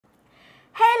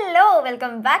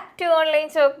Welcome back to online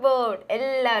chalk board.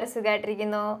 എല്ലാവരും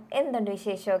സുഖമായിട്ടിരിക്കുന്നു. എന്തുണ്ട്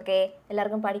വിശേഷമൊക്കെ?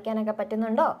 എല്ലാവർക്കും പഠിക്കാനൊക്കെ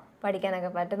പറ്റുന്നുണ്ടോ? പഠിക്കാനൊക്കെ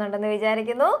പറ്റുന്നുണ്ടെന്ന്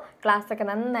വിചാരിക്കുന്നു. ക്ലാസ്സൊക്കെ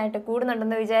നന്നായിട്ട്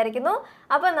കൂടുന്നുണ്ടെന്ന് വിചാരിക്കുന്നു.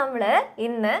 അപ്പോൾ നമ്മൾ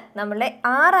ഇന്ന് നമ്മളുടെ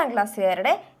 6ാം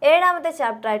ക്ലാസ്സുകാരുടെ 7ാമത്തെ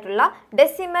ചാപ്റ്റർ ആയിട്ടുള്ള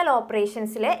ഡെസിമൽ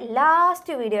ഓപ്പറേഷൻസിലെ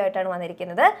ലാസ്റ്റ് വീഡിയോ ആയിട്ടാണ്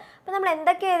വന്നിരിക്കുന്നത്. അപ്പോൾ നമ്മൾ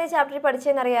എന്തൊക്കെയാണ് ഈ ചാപ്റ്ററിൽ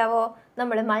പഠിച്ചതെന്നറിയാവോ?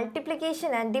 നമ്മൾ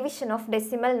multiplication and division of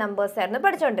decimal numbers ആയിരുന്നു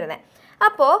പഠിച്ചുകൊണ്ടിരുന്നത്.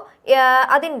 അപ്പോൾ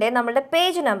അതിൻ്റെ നമ്മളുടെ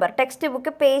page number, text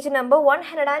book page number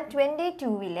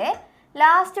 122-ലെ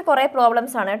last കുറേ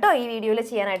പ്രോബ്ലംസ് ആണ് കേട്ടോ ഈ വീഡിയോയിൽ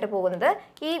ചെയ്യാനായിട്ട് പോകുന്നത്.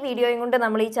 ഈ വീഡിയോയും കൊണ്ട്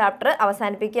നമ്മൾ ഈ ചാപ്റ്റർ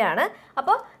അവസാനിപ്പിക്കുകയാണ്.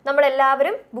 അപ്പോൾ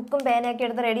നമ്മളെല്ലാവരും ബുക്കും പേനയൊക്കെ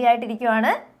എടുത്ത് റെഡി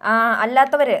ആയിട്ടിരിക്കുവാണ്.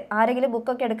 അല്ലാത്തവർ ആരെങ്കിലും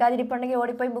ബുക്കൊക്കെ എടുക്കാതിരിപ്പുണ്ടെങ്കിൽ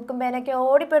ഓടിപ്പോയി ബുക്കും പേനയൊക്കെ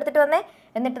ഓടിപ്പോയി എടുത്തിട്ട് വന്നേ,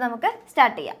 എന്നിട്ട് നമുക്ക്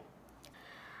സ്റ്റാർട്ട് ചെയ്യാം.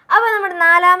 അപ്പോൾ നമ്മുടെ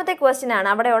 4ാമത്തെ ക്വസ്റ്റ്യൻ ആണ്.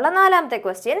 അവിടെയുള്ള 4ാമത്തെ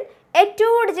question, A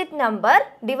 2-digit number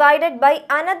divided by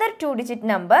another 2-digit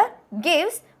number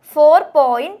gives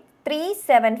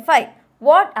 4.375.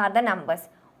 What are the numbers?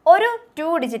 ഒരു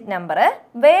 2-digit നമ്പർ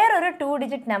വേറൊരു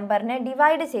 2-digit നമ്പറിനെ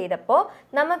ഡിവൈഡ് ചെയ്തപ്പോൾ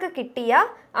നമുക്ക് കിട്ടിയ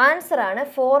ആൻസറാണ്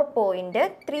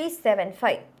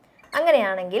 4.375.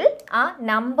 അങ്ങനെയാണെങ്കിൽ ആ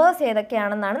നമ്പേഴ്സ്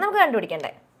ഏതൊക്കെയാണെന്നാണ് നമുക്ക്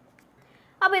കണ്ടുപിടിക്കേണ്ടത്.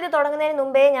 അപ്പോൾ ഇത് തുടങ്ങുന്നതിന്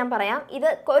മുമ്പേ ഞാൻ പറയാം, ഇത്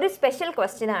ഒരു സ്പെഷ്യൽ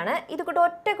ക്വസ്റ്റ്യൻ ആണ്. ഇത് കൂട്ട്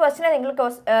ഒറ്റ ക്വസ്റ്റ്യനെ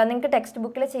നിങ്ങൾക്ക് ടെക്സ്റ്റ്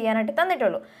ബുക്കിൽ ചെയ്യാനായിട്ട്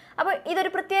തന്നിട്ടുള്ളൂ. അപ്പോൾ ഇതൊരു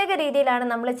പ്രത്യേക രീതിയിലാണ്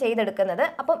നമ്മൾ ചെയ്തെടുക്കുന്നത്.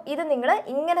 അപ്പം ഇത് നിങ്ങൾ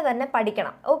ഇങ്ങനെ തന്നെ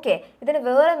പഠിക്കണം. ഓക്കെ, ഇതിന്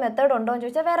വേറെ മെത്തേഡ് ഉണ്ടോ എന്ന്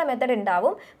ചോദിച്ചാൽ വേറെ മെത്തേഡ്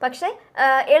ഉണ്ടാവും. പക്ഷേ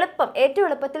ഏറ്റവും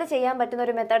എളുപ്പത്തിൽ ചെയ്യാൻ പറ്റുന്ന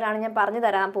ഒരു മെത്തേഡാണ് ഞാൻ പറഞ്ഞു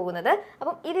തരാൻ പോകുന്നത്.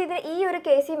 അപ്പം ഈ ഒരു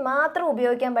കേസിൽ മാത്രം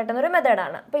ഉപയോഗിക്കാൻ പറ്റുന്ന ഒരു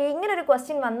മെത്തേഡാണ്. അപ്പോൾ ഇങ്ങനെ ഒരു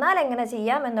ക്വസ്റ്റ്യൻ വന്നാൽ എങ്ങനെ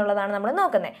ചെയ്യാം എന്നുള്ളതാണ് നമ്മൾ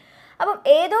നോക്കുന്നത്. അപ്പം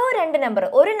ഏതോ രണ്ട് നമ്പർ,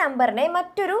 ഒരു നമ്പറിനെ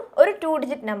ഒരു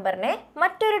 2-digit നമ്പറിനെ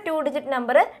മറ്റൊരു 2-digit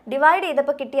നമ്പർ ഡിവൈഡ്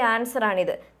ചെയ്തപ്പോൾ കിട്ടിയ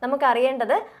ആൻസറാണിത്. നമുക്ക്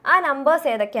അറിയേണ്ടത് ആ നമ്പേഴ്സ്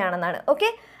ഏതൊക്കെയാണെന്നാണ്. ഓക്കെ,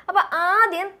 അപ്പോൾ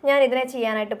ആദ്യം ഞാൻ ഇതിനെ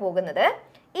ചെയ്യാനായിട്ട് പോകുന്നത്,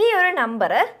 ഈ ഒരു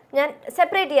നമ്പർ ഞാൻ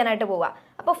സെപ്പറേറ്റ് ചെയ്യാനായിട്ട് പോവാം.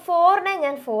 അപ്പോൾ 4നെ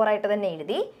ഞാൻ 4 ആയിട്ട് തന്നെ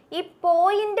എഴുതി. ഈ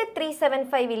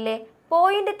 0.375 ഇല്ലേ,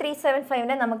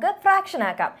 0.375നെ നമുക്ക് ഫ്രാക്ഷൻ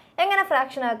ആക്കാം. എങ്ങനെ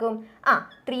ഫ്രാക്ഷൻ ആക്കും?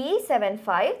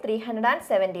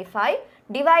 375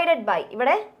 ഡിവൈഡഡ് ബൈ,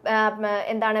 ഇവിടെ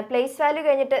എന്താണ് പ്ലേസ് വാല്യൂ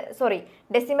കഴിഞ്ഞിട്ട്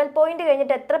ഡെസിമൽ പോയിന്റ്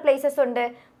കഴിഞ്ഞിട്ട് എത്ര പ്ലേസസ് ഉണ്ട്?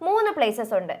 3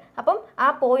 പ്ലേസസ് ഉണ്ട്. അപ്പം ആ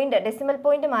പോയിന്റ്, ഡെസിമൽ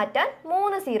പോയിന്റ് മാറ്റാൻ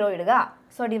 3 0 ഇടുക.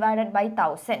 So divided by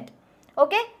 1000.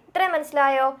 ഓക്കെ, ഇത്രയും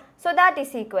മനസ്സിലായോ? So that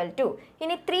is equal to,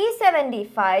 ഇനി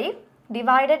 375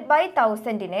 ഡിവൈഡഡ് ബൈ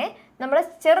 1000നെ നമ്മൾ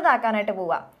ചെറുതാക്കാനായിട്ട്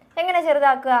പോവാം. എങ്ങനെ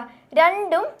ചെറുതാക്കുക?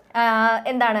 രണ്ടും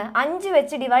 5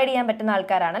 വെച്ച് ഡിവൈഡ് ചെയ്യാൻ പറ്റുന്ന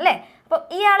ആൾക്കാരാണല്ലേ. അപ്പോൾ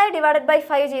ഇയാളെ ഡിവൈഡഡ് ബൈ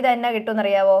 5 ചെയ്താൽ എന്നാ കിട്ടുമെന്ന്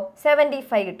അറിയാവോ?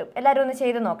 75 കിട്ടും. എല്ലാവരും ഒന്ന്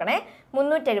ചെയ്ത് നോക്കണേ.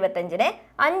 375നെ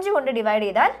 5 കൊണ്ട് ഡിവൈഡ്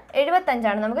ചെയ്താൽ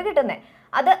 75 നമുക്ക് കിട്ടുന്നത്.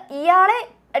 അത് ഇയാളെ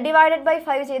ഡിവൈഡഡ് ബൈ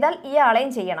 5 ചെയ്താൽ ഇയാളെയും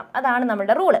ചെയ്യണം. അതാണ്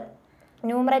നമ്മുടെ റൂള്.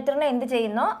 ന്യൂമറേറ്ററിനെ എന്ത്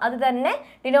ചെയ്യുന്നോ അത് തന്നെ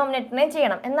ഡിനോമിനേറ്ററിനെ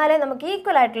ചെയ്യണം, എന്നാലേ നമുക്ക്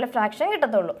ഈക്വൽ ആയിട്ടുള്ള ഫ്രാക്ഷൻ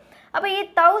കിട്ടത്തുള്ളൂ. അപ്പോൾ ഈ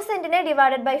 1000നെ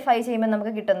ഡിവൈഡഡ് ബൈ 5 ചെയ്യുമ്പോൾ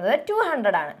നമുക്ക് കിട്ടുന്നത്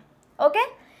 200 ആണ്. ഓക്കെ,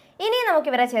 ഇനി നമുക്ക്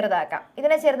ഇവരെ ചെറുതാക്കാം.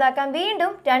 ഇതിനെ ചെറുതാക്കാൻ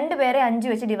വീണ്ടും 2 പേരെ 5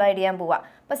 വെച്ച് ഡിവൈഡ് ചെയ്യാൻ പോവാം.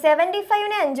 അപ്പോൾ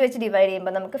 75നെ 5 വെച്ച് ഡിവൈഡ്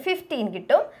ചെയ്യുമ്പോൾ നമുക്ക് 15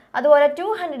 കിട്ടും. അതുപോലെ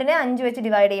 200നെ 5 വെച്ച്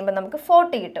ഡിവൈഡ് ചെയ്യുമ്പോൾ നമുക്ക്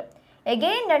 40 കിട്ടും.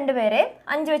 എഗെയിൻ 2 പേരെ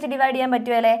 5 വെച്ച് ഡിവൈഡ് ചെയ്യാൻ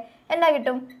പറ്റുമല്ലേ? എന്നാ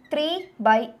കിട്ടും?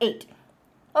 3/8.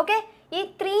 ഓക്കെ, ഈ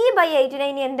 3/8നെ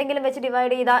ഇനി എന്തെങ്കിലും വെച്ച്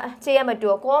ഡിവൈഡ് ചെയ്യാൻ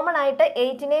പറ്റുമോ? കോമൺ ആയിട്ട്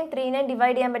 8നെയും 3നെയും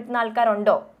ഡിവൈഡ് ചെയ്യാൻ പറ്റുന്ന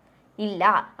ആൾക്കാരുണ്ടോ? ഇല്ല.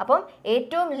 അപ്പം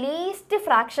ഏറ്റവും ലീസ്റ്റ്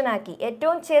ഫ്രാക്ഷനാക്കി,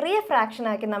 ഏറ്റവും ചെറിയ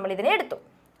ഫ്രാക്ഷനാക്കി നമ്മൾ ഇതിനെ എടുത്തു.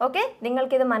 ഓക്കെ,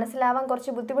 നിങ്ങൾക്കിത് മനസ്സിലാവാൻ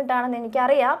കുറച്ച് ബുദ്ധിമുട്ടാണെന്ന്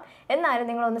എനിക്കറിയാം. എന്നാലും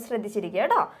നിങ്ങളൊന്ന് ശ്രദ്ധിച്ചിരിക്കുക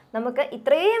കേട്ടോ. നമുക്ക്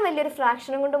ഇത്രയും വലിയൊരു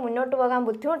ഫ്രാക്ഷനും കൊണ്ട് മുന്നോട്ട് പോകാൻ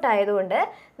ബുദ്ധിമുട്ടായതുകൊണ്ട്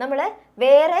നമ്മൾ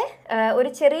വേറെ ഒരു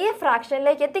ചെറിയ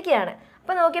ഫ്രാക്ഷനിലേക്ക് എത്തിക്കുകയാണ്.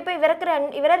 അപ്പോൾ നോക്കിയപ്പോൾ ഇവരെ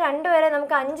 2 പേരെ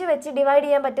നമുക്ക് 5 വെച്ച് ഡിവൈഡ്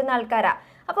ചെയ്യാൻ പറ്റുന്ന ആൾക്കാരാ.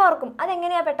 അപ്പോൾ ഓർക്കും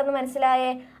അതെങ്ങനെയാണ് പെട്ടെന്ന്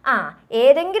മനസ്സിലായേ?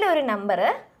 ഏതെങ്കിലും ഒരു നമ്പർ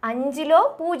 5ലോ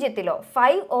 0ലോ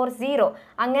 5 or 0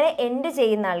 അങ്ങനെ എൻഡ്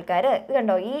ചെയ്യുന്ന ആൾക്കാർ, ഇത്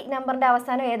കണ്ടോ, ഈ നമ്പറിൻ്റെ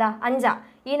അവസാനം ഏതാ? 5.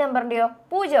 ഈ നമ്പറിൻ്റെയോ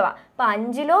 0. അപ്പോൾ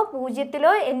 5ലോ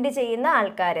 0ലോ എൻഡ് ചെയ്യുന്ന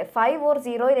ആൾക്കാർ, 5 or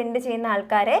 0യിൽ എൻഡ് ചെയ്യുന്ന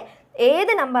ആൾക്കാരെ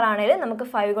ഏത് നമ്പർ ആണെങ്കിലും നമുക്ക്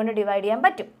 5 കൊണ്ട് ഡിവൈഡ് ചെയ്യാൻ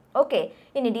പറ്റും. ഓക്കെ,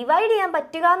 ഇനി ഡിവൈഡ് ചെയ്യാൻ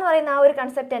പറ്റുക എന്ന് പറയുന്ന ആ ഒരു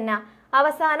കൺസെപ്റ്റ് എന്നാ?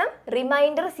 അവസാനം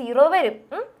റിമൈൻഡർ 0 വരും.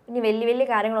 ഇനി വലിയ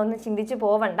കാര്യങ്ങളൊന്നും ചിന്തിച്ച്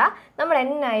പോവണ്ട. നമ്മൾ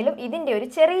എന്നായാലും ഇതിൻ്റെ ഒരു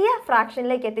ചെറിയ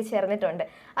ഫ്രാക്ഷനിലേക്ക് എത്തിച്ചേർന്നിട്ടുണ്ട്.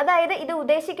 അതായത് ഇത്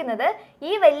ഉദ്ദേശിക്കുന്നത്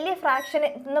ഈ വലിയ ഫ്രാക്ഷൻ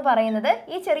എന്ന് പറയുന്നത്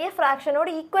ഈ ചെറിയ ഫ്രാക്ഷനോട്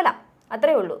ഈക്വലാ,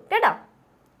 അത്രയേ ഉള്ളൂ കേട്ടോ.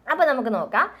 അപ്പോൾ നമുക്ക്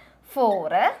നോക്കാം.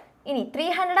 4, ഇനി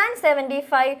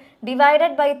 375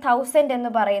 ഡിവൈഡഡ് ബൈ 1000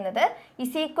 എന്ന് പറയുന്നത്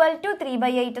ഇസ് ഈക്വൽ ടു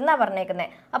 3/8 എന്നാണ് പറഞ്ഞേക്കുന്നത്.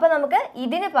 അപ്പോൾ നമുക്ക്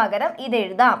ഇതിന് പകരം ഇത്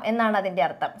എഴുതാം എന്നാണ് അതിൻ്റെ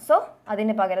അർത്ഥം. സോ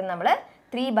അതിന് പകരം നമ്മൾ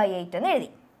 3/8 എന്ന് എഴുതി.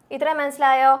 ഇത്രയും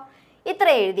മനസ്സിലായോ? ഇത്ര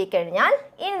എഴുതി കഴിഞ്ഞാൽ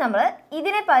ഇനി നമ്മൾ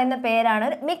ഇതിനെ പറയുന്ന പേരാണ്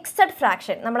മിക്സഡ്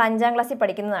ഫ്രാക്ഷൻ. നമ്മൾ 5ാം ക്ലാസ്സിൽ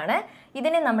പഠിക്കുന്നതാണ്.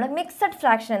 ഇതിനെ നമ്മൾ മിക്സഡ്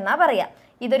ഫ്രാക്ഷൻ എന്നാണ് പറയുക.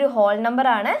 ഇതൊരു ഹോൾ നമ്പർ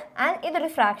ആണ് ആൻഡ് ഇതൊരു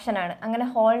ഫ്രാക്ഷൻ ആണ്. അങ്ങനെ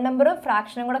ഹോൾ നമ്പറും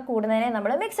ഫ്രാക്ഷനും കൂടെ കൂടുന്നതിനെ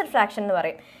നമ്മൾ മിക്സഡ് ഫ്രാക്ഷൻ എന്ന്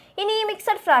പറയും. ഇനി ഈ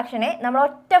മിക്സഡ് ഫ്രാക്ഷനെ നമ്മൾ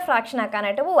ഒറ്റ ഫ്രാക്ഷൻ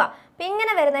ആക്കാനായിട്ട് പോവാം. അപ്പം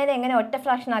ഇങ്ങനെ വരുന്നതിന് എങ്ങനെ ഒറ്റ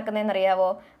ഫ്രാക്ഷൻ ആക്കുന്നതെന്ന് അറിയാവോ?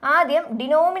 ആദ്യം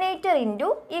ഡിനോമിനേറ്റർ ഇൻറ്റു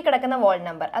ഈ കിടക്കുന്ന വോൾ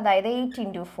നമ്പർ, അതായത് 8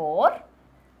 × 4,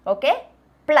 ഓക്കെ,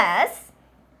 പ്ലസ്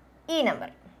ഈ നമ്പർ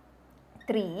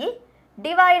 3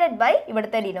 ഡിവൈഡഡ് ബൈ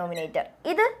ഇവിടുത്തെ ഡിനോമിനേറ്റർ.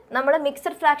 ഇത് നമ്മൾ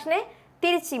മിക്സഡ് ഫ്രാക്ഷനെ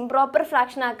തിരിച്ച് ഇംപ്രോപ്പർ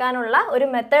ഫ്രാക്ഷൻ ആക്കാനുള്ള ഒരു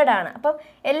മെത്തേഡാണ്. അപ്പം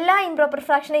എല്ലാ ഇംപ്രോപ്പർ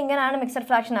ഫ്രാക്ഷനെ ഇങ്ങനെയാണ് മിക്സഡ്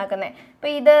ഫ്രാക്ഷൻ ആക്കുന്നത്.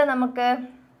 അപ്പോൾ ഇത് നമുക്ക്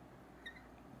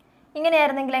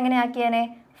ഇങ്ങനെയായിരുന്നെങ്കിൽ എങ്ങനെ ആക്കിയേനെ?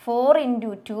 4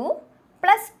 × 2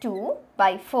 +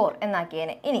 2/4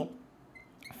 എന്നാക്കിയേനെ. ഇനി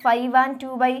 5 and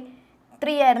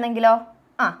 2/3 ആയിരുന്നെങ്കിലോ?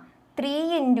 3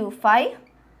 × 5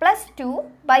 +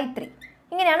 2/3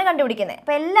 ഇങ്ങനെയാണ് കണ്ടുപിടിക്കുന്നത്.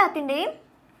 അപ്പോൾ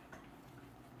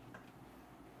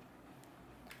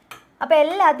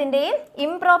എല്ലാത്തിൻ്റെയും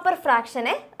ഇംപ്രോപ്പർ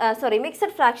ഫ്രാക്ഷനെ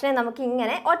മിക്സഡ് ഫ്രാക്ഷനെ നമുക്ക്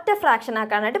ഇങ്ങനെ ഒറ്റ ഫ്രാക്ഷൻ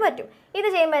ആക്കാനായിട്ട് പറ്റും. ഇത്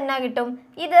ചെയ്യുമ്പോൾ എന്നാ കിട്ടും?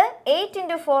 ഇത് 8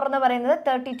 × 4 എന്ന് പറയുന്നത്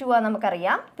 32 ആണ്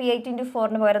നമുക്കറിയാം. അപ്പോൾ 8 ×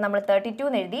 4 പകരം നമ്മൾ 32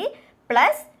 എന്ന് എഴുതി,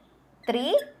 പ്ലസ്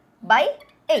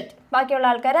 3/8. ബാക്കിയുള്ള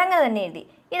ആൾക്കാർ അങ്ങനെ തന്നെ എഴുതി.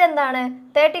 ഇതെന്താണ്?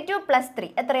 32 + 3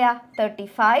 എത്രയാ?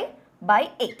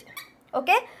 35/8.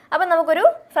 ഓക്കെ, അപ്പം നമുക്കൊരു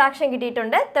ഫ്രാക്ഷൻ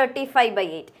കിട്ടിയിട്ടുണ്ട്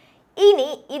 35/8. ഇനി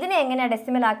ഇതിനെ എങ്ങനെയാണ്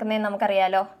ഡെസിമൽ ആക്കുന്നതെന്ന്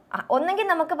നമുക്കറിയാലോ. ഒന്നെങ്കിൽ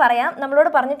നമുക്ക് പറയാം, നമ്മളോട്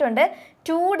പറഞ്ഞിട്ടുണ്ട്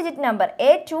 2 digit number, A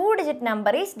 2 digit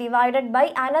number is divided by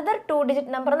another 2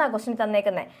 digit number എന്നാണ് ക്വസ്റ്റ്യൻ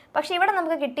തന്നേക്കുന്നത്. പക്ഷേ ഇവിടെ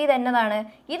നമുക്ക് കിട്ടിയത് എന്നതാണ്?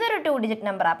 ഇതൊരു 2 ഡിജിറ്റ്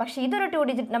നമ്പറാണ്. പക്ഷേ ഇതൊരു 2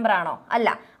 ഡിജിറ്റ് നമ്പർ ആണോ? അല്ല.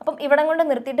 അപ്പം ഇവിടം കൊണ്ട്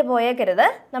നിർത്തിയിട്ട് പോയേക്കരുത്.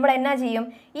 നമ്മൾ എന്നാ ചെയ്യും?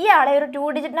 ഈ ആളെ ഒരു 2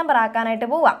 ഡിജിറ്റ് നമ്പർ ആക്കാനായിട്ട്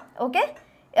പോവാം. ഓക്കെ,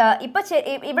 ഇപ്പം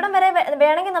ഇവിടം വരെ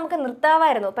വേണമെങ്കിൽ നമുക്ക്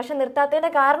നിർത്താമായിരുന്നു. പക്ഷെ നിർത്താത്തതിൻ്റെ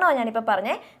കാരണമാണ് ഞാനിപ്പോൾ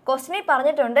പറഞ്ഞത്. ക്വസ്റ്റ്യനിൽ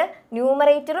പറഞ്ഞിട്ടുണ്ട്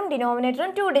ന്യൂമറേറ്ററും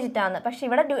ഡിനോമിനേറ്ററും 2 ഡിജിറ്റ് ആണ്. പക്ഷേ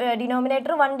ഇവിടെ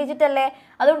ഡിനോമിനേറ്റർ 1 ഡിജിറ്റ് അല്ലേ?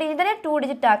 അതുകൊണ്ട് ഇതിനെ 2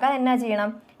 ഡിജിറ്റ് ആക്കാൻ എന്നാ ചെയ്യണം?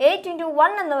 8 ×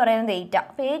 1 എന്ന് പറയുന്നത് 8 ആണ്.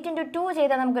 അപ്പോൾ 8 × 2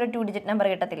 ചെയ്താൽ നമുക്കൊരു 2 ഡിജിറ്റ് നമ്പർ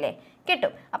കിട്ടത്തില്ലേ?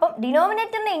 കിട്ടും. അപ്പം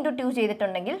ഡിനോമിനേറ്ററിനെ × 2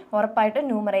 ചെയ്തിട്ടുണ്ടെങ്കിൽ ഉറപ്പായിട്ടും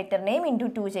ന്യൂമറേറ്ററിനെയും ×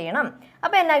 2 ചെയ്യണം.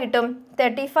 അപ്പോൾ എന്നാ കിട്ടും?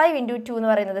 35 × 2 എന്ന്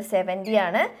പറയുന്നത് 70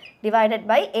 ആണ്, ഡിവൈഡഡ്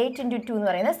ബൈ 8 × 2 എന്ന്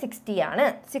പറയുന്നത്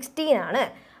 16 ആണ്.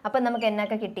 അപ്പം നമുക്ക്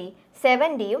എന്നൊക്കെ കിട്ടി?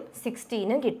 70ഉം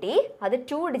 16ഉം കിട്ടി. അത്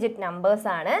 2 ഡിജിറ്റ് നമ്പേഴ്സ്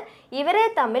ആണ്. ഇവരെ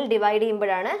തമ്മിൽ ഡിവൈഡ്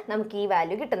ചെയ്യുമ്പോഴാണ് നമുക്ക് ഈ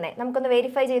വാല്യൂ കിട്ടുന്നത്. നമുക്കൊന്ന്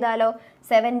വെരിഫൈ ചെയ്താലോ?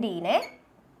 70നെ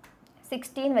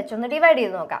 16 വെച്ചൊന്ന് ഡിവൈഡ്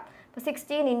ചെയ്ത് നോക്കാം. അപ്പോൾ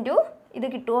 16 × ഇത്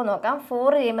കിട്ടുമോ നോക്കാം.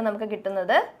 4 ചെയ്യുമ്പോൾ നമുക്ക്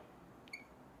കിട്ടുന്നത്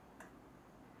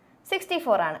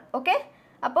 64 ആണ്. ഓക്കെ,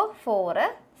 അപ്പോൾ 4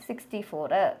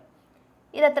 64.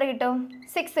 ഇതെത്ര കിട്ടും?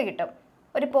 6 കിട്ടും.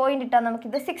 ഒരു പോയിന്റ് ഇട്ടാൽ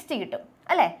നമുക്കിത് 60 കിട്ടും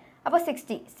അല്ലേ? അപ്പോൾ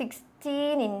 16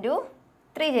 ×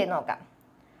 3 ചെയ്ത് നോക്കാം.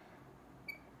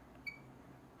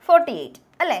 48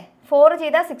 അല്ലേ? 4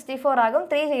 ചെയ്താൽ 64 ആകും,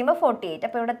 3 ചെയ്യുമ്പോൾ 48.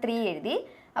 അപ്പോൾ ഇവിടെ 3 എഴുതി.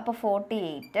 അപ്പോൾ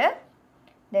 48,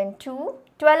 ദെൻ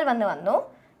 12 വന്നു.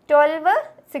 12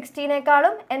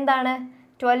 16നേക്കാളും എന്താണ്?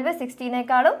 12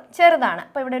 16നേക്കാളും ചെറുതാണ്.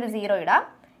 അപ്പോൾ ഇവിടെ ഒരു 0 ഇടാം.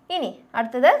 ഇനി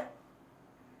അടുത്തത്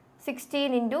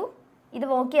 16 × ഇത്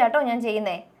നോക്കിയാട്ടോ ഞാൻ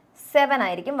ചെയ്യുന്നേ, 7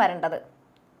 ആയിരിക്കും വരേണ്ടത്.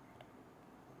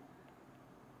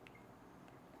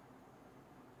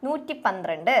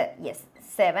 112. യെസ്,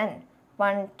 7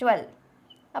 112.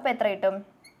 അപ്പോൾ എത്ര കിട്ടും?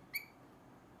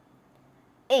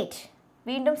 8.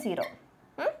 വീണ്ടും 0.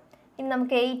 ഇനി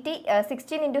നമുക്ക്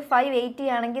 16 × 5 80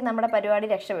 ആണെങ്കിൽ നമ്മുടെ പരിപാടി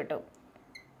രക്ഷപ്പെട്ടു.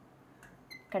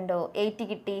 കണ്ടോ? 80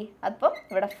 കിട്ടി. അപ്പം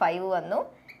ഇവിടെ 5 വന്നു,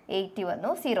 80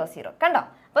 വന്നു, 0 കണ്ടോ?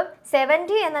 അപ്പം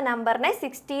 70 എന്ന നമ്പറിനെ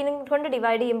 16 കൊണ്ട്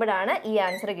ഡിവൈഡ് ചെയ്യുമ്പോഴാണ് ഈ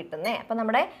ആൻസർ കിട്ടുന്നത്. അപ്പം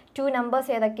നമ്മുടെ 2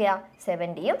 നമ്പേഴ്സ് ഏതൊക്കെയാണ്?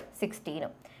 70ഉം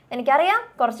 16ഉം. എനിക്കറിയാം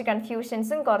കുറച്ച്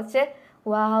കൺഫ്യൂഷൻസും കുറച്ച്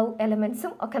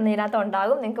എലമെൻസും ഒക്കെ ഇതിനകത്ത്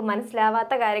ഉണ്ടാകും. നിങ്ങൾക്ക്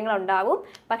മനസ്സിലാവാത്ത കാര്യങ്ങളുണ്ടാവും.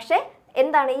 പക്ഷേ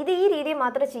എന്താണ്, ഇത് ഈ രീതി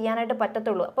മാത്രമേ ചെയ്യാനായിട്ട്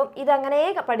പറ്റത്തുള്ളൂ. അപ്പം ഇതങ്ങനെ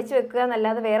പഠിച്ചു വെക്കുക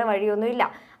എന്നല്ലാതെ വേറെ വഴിയൊന്നുമില്ല.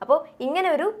 അപ്പോൾ ഇങ്ങനെ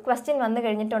ഒരു ക്വസ്റ്റ്യൻ വന്നു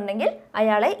കഴിഞ്ഞിട്ടുണ്ടെങ്കിൽ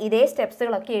അയാളെ ഇതേ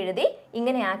സ്റ്റെപ്സുകളൊക്കെ എഴുതി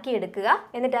ഇങ്ങനെ ആക്കി എടുക്കുക.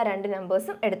 എന്നിട്ട് ആ 2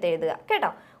 നമ്പേഴ്സും എടുത്തെഴുതുക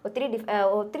കേട്ടോ.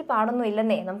 ഒത്തിരി പാടൊന്നും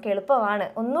ഇല്ലെന്നേ, നമുക്ക് എളുപ്പമാണ്.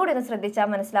 ഒന്നുകൂടി ഒന്ന് ശ്രദ്ധിച്ചാൽ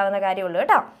മനസ്സിലാവുന്ന കാര്യമുള്ളൂ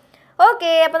കേട്ടോ.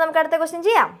 ഓക്കെ, അപ്പോൾ നമുക്ക് അടുത്ത ക്വസ്റ്റ്യൻ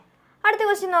ചെയ്യാം. അടുത്ത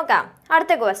ക്വസ്റ്റ്യൻ നോക്കാം.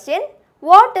 അടുത്ത question,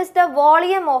 what is the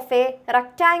volume of A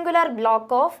rectangular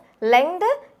block of length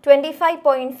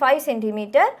 25.5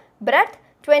 centimetre, breadth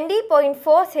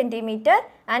 20.4 centimetre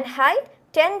and height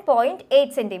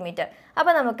 10.8 centimetre.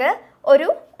 അപ്പോൾ നമുക്ക് ഒരു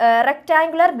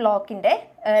റെക്ടാങ്കുലർ ബ്ലോക്കിൻ്റെ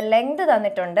ലെങ്ത്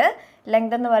തന്നിട്ടുണ്ട്.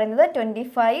 ലെങ്ത് എന്ന് പറയുന്നത്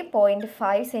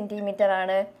 25.5 സെൻറ്റിമീറ്റർ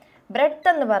ആണ്. ബ്രെഡ്ത്ത്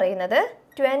എന്ന് പറയുന്നത്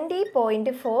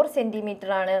 20.4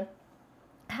 സെൻറ്റിമീറ്റർ ആണ്.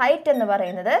 ഹൈറ്റ് എന്ന്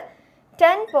പറയുന്നത്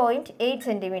 10.8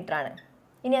 സെൻറ്റിമീറ്റർ ആണ്.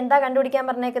 ഇനി എന്താ കണ്ടുപിടിക്കാൻ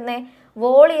പറഞ്ഞേക്കുന്നത്?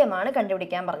 വോളിയമാണ്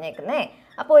കണ്ടുപിടിക്കാൻ പറഞ്ഞേക്കുന്നത്.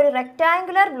 അപ്പോൾ ഒരു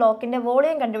റെക്ടാങ്കുലർ ബ്ലോക്കിൻ്റെ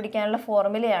വോളിയം കണ്ടുപിടിക്കാനുള്ള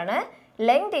ഫോർമുലയാണ്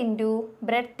length into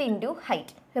breadth into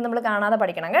height. ഇത് നമ്മൾ കാണാതെ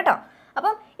പഠിക്കണം കേട്ടോ.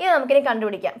 അപ്പം ഇത് നമുക്കിനി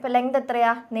കണ്ടുപിടിക്കാം. അപ്പോൾ ലെങ്ത്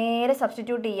എത്രയാ? നേരെ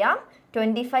സബ്സ്റ്റിറ്റ്യൂട്ട് ചെയ്യാം.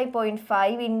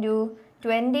 25.5 ഇൻറ്റു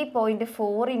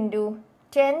 20.4 ഇൻറ്റു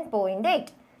 10.8.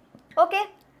 ഓക്കെ,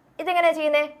 ഇതെങ്ങനെയാണ്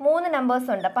ചെയ്യുന്നത്? 3 നമ്പേഴ്സ്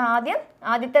ഉണ്ട്. അപ്പോൾ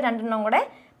ആദ്യത്തെ 2 കൂടെ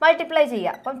മൾട്ടിപ്ലൈ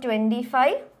ചെയ്യുക. അപ്പം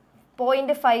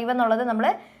 25.5 എന്നുള്ളത് നമ്മൾ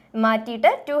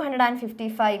മാറ്റിയിട്ട്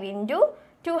 255 ഇൻറ്റു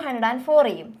 204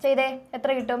 ചെയ്യും. ചെയ്തേ എത്ര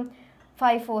കിട്ടും?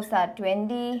 5 4s are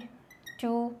 20,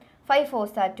 2 5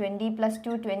 4s are 20 plus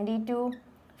 2 22,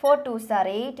 4 2s are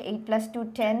 8, 8 plus 2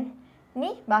 10. ഇനി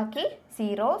ബാക്കി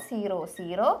 0 0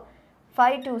 0,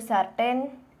 5 2s are 10,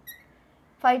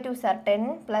 5 2s are 10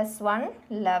 plus 1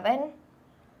 11,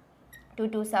 2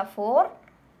 2s are 4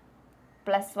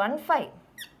 plus 1 5,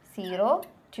 0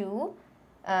 2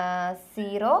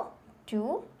 0 2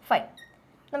 5.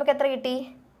 നമുക്ക് എത്ര കിട്ടി?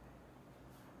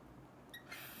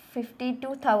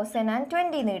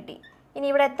 52,020 എന്ന് കിട്ടി. ഇനി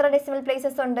ഇവിടെ എത്ര ഡെസിമൽ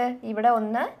പ്ലേസസ് ഉണ്ട്? ഇവിടെ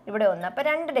 1 ഇവിടെ 1, അപ്പോൾ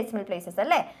 2 ഡെസിമൽ പ്ലേസസ്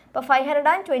അല്ലേ? അപ്പോൾ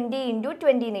 520 ഇൻറ്റു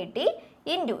 20 എന്ന് കിട്ടി.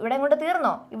 ഇൻറ്റു ഇവിടെ കൊണ്ട്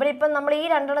തീർന്നോ? ഇവിടെ ഇപ്പം നമ്മൾ ഈ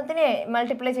രണ്ടെണ്ണത്തിനെ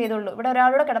മൾട്ടിപ്ലൈ ചെയ്തുള്ളൂ. ഇവിടെ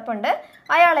ഒരാളൂടെ കിടപ്പുണ്ട്,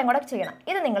 അയാളെയും കൂടെ ചെയ്യണം.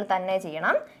 ഇത് നിങ്ങൾ തന്നെ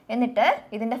ചെയ്യണം. എന്നിട്ട്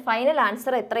ഇതിൻ്റെ ഫൈനൽ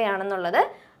ആൻസർ എത്രയാണെന്നുള്ളത്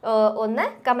ഒന്ന്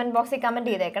കമൻറ്റ് ബോക്സിൽ കമൻറ്റ്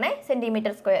ചെയ്തേക്കണേ.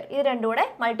 സെൻറ്റിമീറ്റർ സ്ക്വയർ ഇത് രണ്ടും കൂടെ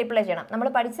മൾട്ടിപ്ലൈ ചെയ്യണം. നമ്മൾ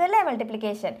പഠിച്ചതല്ലേ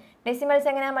മൾട്ടിപ്ലിക്കേഷൻ, ഡെസിമൽസ്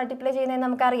എങ്ങനെയാണ് മൾട്ടിപ്ലൈ ചെയ്യുന്നതെന്ന്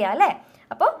നമുക്കറിയാം അല്ലേ?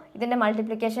 അപ്പോൾ ഇതിൻ്റെ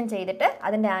മൾട്ടിപ്ലിക്കേഷൻ ചെയ്തിട്ട്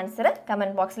അതിൻ്റെ ആൻസർ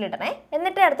കമൻറ്റ് ബോക്സിൽ ഇടണേ.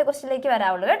 എന്നിട്ട് അടുത്ത ക്വസ്റ്റ്യനിലേക്ക്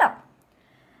വരാവുള്ളൂ കേട്ടോ.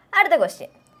 അടുത്ത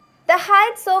question. The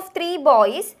heights of 3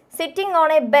 boys sitting on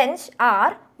a bench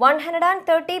are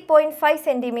 130.5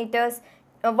 centimeters,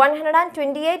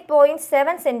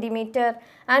 128.7 centimeter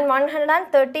and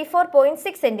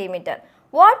 134.6 centimeter.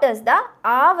 What is the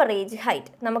average height?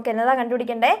 നമുക്ക് എന്നതാ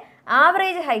കണ്ടുപിടിക്കണ്ടേ?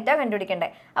 ആവറേജ് ഹൈറ്റാണ് കണ്ടുപിടിക്കണ്ടേ.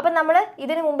 അപ്പം നമ്മൾ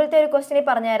ഇതിന് മുമ്പിലത്തെ ഒരു ക്വസ്റ്റ്യനിൽ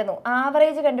പറഞ്ഞായിരുന്നു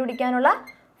ആവറേജ് കണ്ടുപിടിക്കാനുള്ള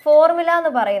ഫോർമുല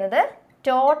എന്ന് പറയുന്നത്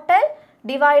ടോട്ടൽ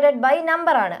ഡിവൈഡഡ് ബൈ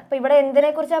നമ്പർ ആണ്. അപ്പോൾ ഇവിടെ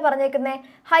എന്തിനെക്കുറിച്ചാണ് പറഞ്ഞേക്കുന്നത്?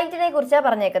 ഹൈറ്റിനെ കുറിച്ചാണ്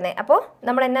പറഞ്ഞേക്കുന്നത്. അപ്പോൾ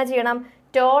നമ്മൾ എന്നാ ചെയ്യണം?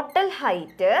 ടോട്ടൽ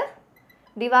ഹൈറ്റ്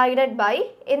ഡിവൈഡഡ് ബൈ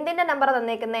എന്തിൻ്റെ നമ്പർ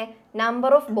തന്നേക്കുന്നത്?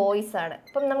 നമ്പർ ഓഫ് ബോയ്സ് ആണ്.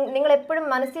 അപ്പം നിങ്ങൾ എപ്പോഴും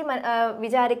മനസ്സിൽ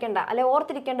വിചാരിക്കേണ്ട അല്ലെ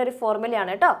ഓർത്തിരിക്കേണ്ട ഒരു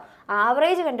ഫോർമുലയാണ് കേട്ടോ.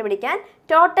 ആവറേജ് കണ്ടുപിടിക്കാൻ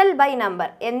ടോട്ടൽ ബൈ നമ്പർ,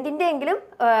 എന്തിൻ്റെയെങ്കിലും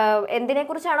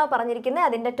എന്തിനെക്കുറിച്ചാണോ പറഞ്ഞിരിക്കുന്നത്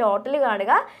അതിൻ്റെ ടോട്ടൽ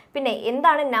കാണുക. പിന്നെ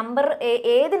എന്താണ് നമ്പർ,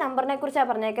 ഏത് നമ്പറിനെ കുറിച്ചാണ്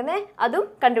പറഞ്ഞേക്കുന്നത് അതും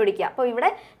കണ്ടുപിടിക്കുക. അപ്പോൾ ഇവിടെ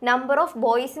നമ്പർ ഓഫ്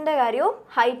ബോയ്സിൻ്റെ കാര്യവും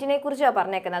ഹൈറ്റിനെ കുറിച്ചാണ്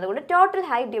പറഞ്ഞേക്കുന്നത്. അതുകൊണ്ട് total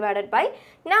height divided by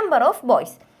number of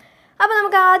boys. അപ്പോൾ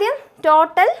നമുക്ക് ആദ്യം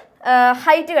ടോട്ടൽ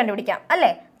ഹൈറ്റ് കണ്ടുപിടിക്കാം അല്ലേ?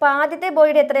 അപ്പോൾ ആദ്യത്തെ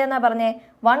ബോയുടെ എത്രയാണെന്നാണ് പറഞ്ഞത്?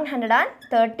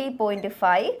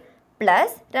 130.5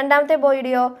 പ്ലസ് രണ്ടാമത്തെ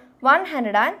ബോയുടെയോ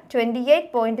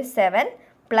 128.7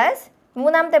 പ്ലസ്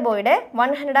മൂന്നാമത്തെ ബോയുടെ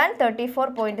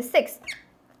 134.6.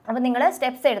 അപ്പോൾ നിങ്ങൾ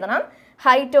സ്റ്റെപ്സ് എഴുതണം.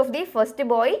 Height of the first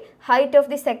boy, height of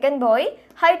the second boy,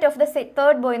 height of the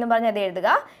third boy എന്ന് പറഞ്ഞ് അത് എഴുതുക.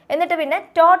 എന്നിട്ട് പിന്നെ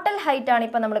ടോട്ടൽ ഹൈറ്റ് ആണ്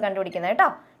ഇപ്പോൾ നമ്മൾ കണ്ടുപിടിക്കുന്നത് കേട്ടോ.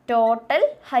 ടോട്ടൽ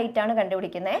ഹൈറ്റ് ആണ്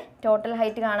കണ്ടുപിടിക്കുന്നത്. ടോട്ടൽ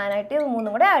ഹൈറ്റ് കാണാനായിട്ട് ഇത്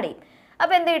മൂന്നും കൂടെ ആഡ് ചെയ്യും.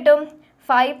 അപ്പോൾ എന്ത് കിട്ടും?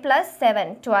 5 + 7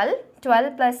 12, 12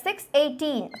 + 6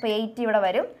 18. അപ്പോൾ 80 ഇവിടെ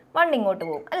വരും, 1 ഇങ്ങോട്ട്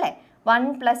പോകും അല്ലേ? 1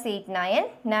 + 8 9,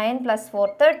 9 + 4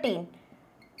 13.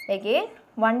 Again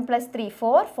 1 + 3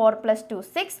 4, 4 + 2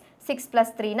 6, 6 +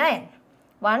 3 9.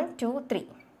 1 2 3.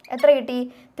 എത്ര കിട്ടി?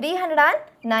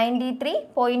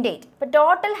 393.8. ഇപ്പോൾ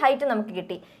ടോട്ടൽ ഹൈറ്റ് നമുക്ക്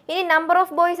കിട്ടി. ഇനി നമ്പർ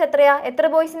ഓഫ് ബോയ്സ് എത്രയാ? എത്ര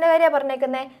ബോയ്സിൻ്റെ കാര്യമാണ്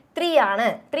പറഞ്ഞേക്കുന്നത്? 3 ആണ്.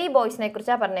 3 ബോയ്സിനെ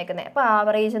കുറിച്ചാണ് പറഞ്ഞേക്കുന്നത്. അപ്പോൾ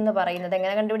ആവറേജ് എന്ന് പറയുന്നത്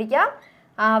എങ്ങനെ കണ്ടുപിടിക്കാം?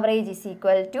 Average is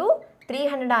equal to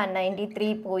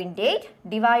 393.8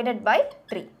 divided by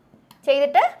 3.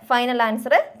 ചെയ്തിട്ട് ഫൈനൽ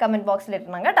ആൻസർ കമൻറ്റ് ബോക്സിൽ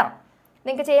ഇടണം കേട്ടോ.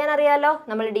 നിങ്ങൾക്ക് ചെയ്യാൻ അറിയാമല്ലോ.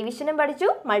 നമ്മൾ ഡിവിഷനും പഠിച്ചു,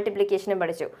 മൾട്ടിപ്ലിക്കേഷനും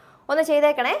പഠിച്ചു. ഒന്ന്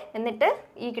ചെയ്തേക്കണേ. എന്നിട്ട്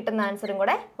ഈ കിട്ടുന്ന ആൻസറും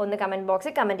കൂടെ ഒന്ന് കമൻറ്റ്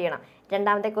ബോക്സിൽ കമൻറ്റ് ചെയ്യണം.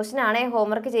 രണ്ടാമത്തെ ക്വസ്റ്റ്യൻ ആണേ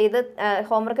ഹോംവർക്ക്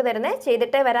തരുന്നത്,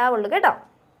 ചെയ്തിട്ടേ വരാവുള്ളൂ കേട്ടോ.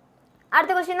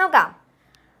 അടുത്ത ക്വസ്റ്റ്യൻ നോക്കാം.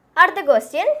 അടുത്ത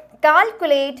ക്വസ്റ്റ്യൻ,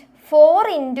 കാൽക്കുലേറ്റ് 4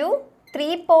 ×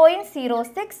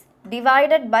 3.06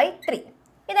 ഡിവൈഡഡ് ബൈ 3.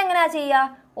 ഇതെങ്ങനെയാണ് ചെയ്യുക?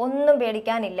 ഒന്നും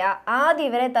പേടിക്കാനില്ല. ആദ്യം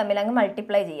ഇവരെ തമ്മിൽ അങ്ങ്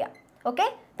മൾട്ടിപ്ലൈ ചെയ്യാം. ഓക്കെ,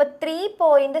 അപ്പോൾ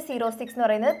 3.06 എന്ന്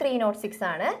പറയുന്നത് 306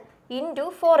 ആണ്. ഇൻറ്റു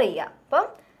 4 ചെയ്യുക. അപ്പം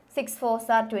 6 4s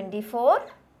are 24,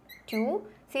 2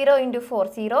 0 × 4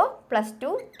 0 +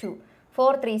 2 2,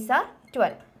 4 3s are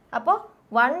 12. അപ്പോൾ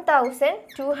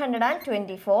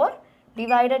 1224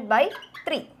 ഡിവൈഡഡ് ബൈ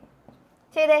 3.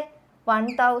 ചെയ്തേ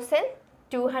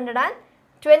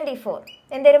 1224.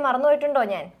 എന്തേലും മറന്നുപോയിട്ടുണ്ടോ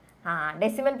ഞാൻ?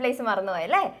 Decimal place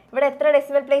മറന്നുപോയല്ലേ? ഇവിടെ എത്ര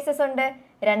ഡെസിമൽ പ്ലേസസ് ഉണ്ട്?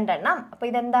 2 എണ്ണം. അപ്പോൾ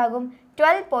ഇതെന്താകും?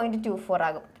 12.24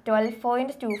 ആകും.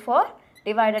 12.24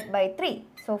 divided by 3.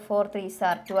 So 4 3s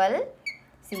are 12,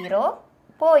 0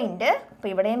 point. അപ്പോൾ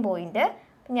ഇവിടെയും പോയിൻ്റ്.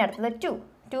 പിന്നെ അടുത്തത് 2.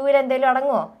 2ൽ എന്തെങ്കിലും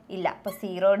അടങ്ങുമോ? ഇല്ല. അപ്പോൾ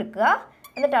 0 എടുക്കുക.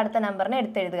 എന്നിട്ട് അടുത്ത നമ്പറിനെ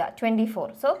എടുത്തെഴുതുക 24.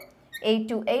 So 8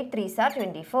 2 8 3s are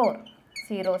 24,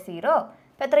 0 0.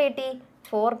 അപ്പോൾ എത്ര കിട്ടി?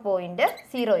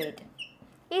 4.08.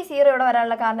 ഈ 0 ഇവിടെ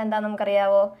വരാനുള്ള കാരണം എന്താണെന്ന്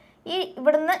നമുക്കറിയാവോ? ഈ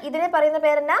ഇവിടുന്ന് ഇതിനെ പറയുന്ന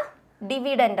പേരെന്നാ?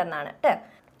 ഡിവിഡൻഡ് എന്നാണ് കേട്ടോ.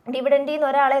 ഡിവിഡൻഡിൽ നിന്ന്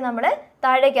ഒരാളെ നമ്മൾ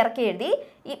താഴേക്ക് ഇറക്കി എഴുതി.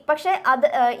 പക്ഷേ അത്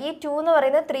ഈ 2 എന്ന്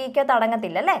പറയുന്നത് 3ക്കകത്ത്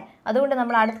അടങ്ങത്തില്ല അല്ലേ? അതുകൊണ്ട്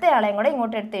നമ്മൾ അടുത്ത ആളെയും കൂടെ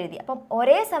ഇങ്ങോട്ട് എടുത്ത് എഴുതി. അപ്പം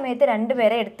ഒരേ സമയത്ത് 2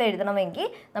 പേരെ എടുത്ത് എഴുതണമെങ്കിൽ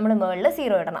നമ്മൾ മുകളിൽ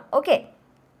 0 ഇടണം. ഓക്കെ,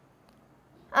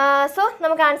 സോ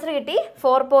നമുക്ക് ആൻസർ കിട്ടി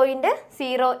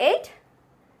 4.08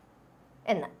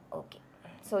 എന്ന്. ഓക്കെ,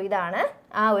 സോ ഇതാണ്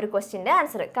ആ ഒരു ക്വസ്റ്റ്യൻ്റെ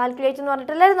ആൻസർ. കാൽക്കുലേറ്റ് എന്ന്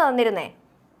പറഞ്ഞിട്ടല്ലായിരുന്നു തന്നിരുന്നേ.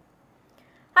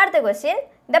 അടുത്ത question,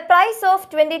 the price of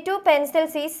 22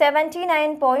 pencils is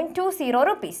 79.20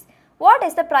 rupees. What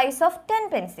is the price of 10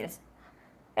 pencils?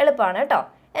 എളുപ്പമാണ് കേട്ടോ.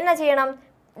 എന്നാ ചെയ്യണം?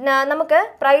 നമുക്ക്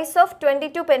പ്രൈസ് ഓഫ്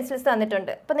 22 പെൻസിൽസ്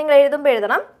തന്നിട്ടുണ്ട്. അപ്പോൾ നിങ്ങൾ എഴുതുമ്പോൾ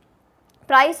എഴുതണം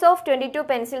price of 22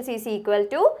 pencils is equal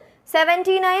to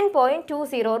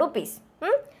 79.20 rupees.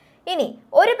 ഇനി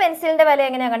ഒരു പെൻസിലിൻ്റെ വില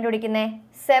എങ്ങനെയാണ് കണ്ടുപിടിക്കുന്നത്?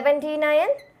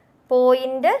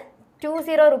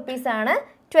 79.20 റുപ്പീസാണ്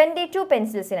 22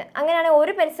 പെൻസിൽസിന്. അങ്ങനെയാണെങ്കിൽ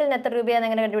ഒരു പെൻസിലിന് എത്ര രൂപയാണെന്ന്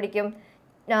എങ്ങനെ കണ്ടുപിടിക്കും?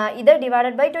 ഇത്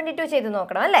ഡിവൈഡഡ് ബൈ 22 ചെയ്ത്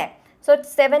നോക്കണം അല്ലേ? സോ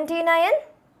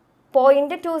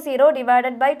 79.20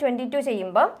 ഡിവൈഡഡ് ബൈ 22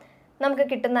 ചെയ്യുമ്പോൾ നമുക്ക്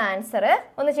കിട്ടുന്ന ആൻസർ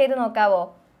ഒന്ന് ചെയ്ത് നോക്കാവോ?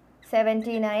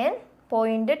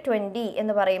 79.20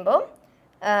 എന്ന് പറയുമ്പോൾ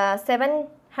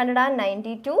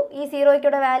 792. ഈ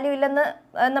സീറോയ്ക്കൂടെ വാല്യൂ ഇല്ലെന്ന്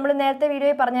നമ്മൾ നേരത്തെ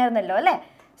വീഡിയോയിൽ പറഞ്ഞായിരുന്നല്ലോ അല്ലേ?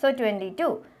 സോ 22.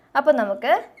 അപ്പോൾ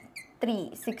നമുക്ക്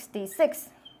 366.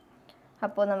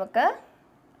 അപ്പോൾ നമുക്ക്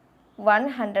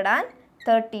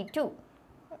 132.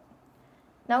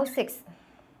 നൗ 6.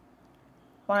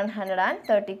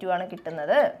 132 ആണ്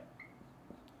കിട്ടുന്നത്.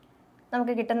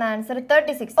 നമുക്ക് കിട്ടുന്ന ആൻസർ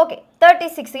 36. ഓക്കെ,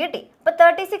 36 കിട്ടി. അപ്പോൾ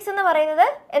 36 എന്ന് പറയുന്നത്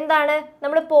എന്താണ്?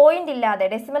 നമ്മൾ പോയിന്റ് ഇല്ലാതെ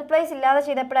ഡെസിമൽ പ്ലേസ് ഇല്ലാതെ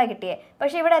ചെയ്തപ്പോഴാണ് കിട്ടിയേ.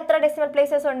 പക്ഷേ ഇവിടെ എത്ര ഡെസിമൽ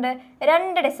പ്ലേസസ് ഉണ്ട്?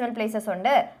 2 ഡെസിമൽ പ്ലേസസ്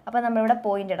ഉണ്ട്. അപ്പോൾ നമ്മളിവിടെ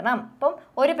പോയിന്റ് ഇടണം. അപ്പം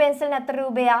ഒരു പെൻസിലിന് എത്ര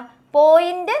രൂപയാ?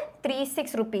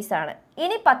 0.36 റുപ്പീസാണ്.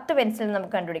 ഇനി 10 പെൻസിലിന്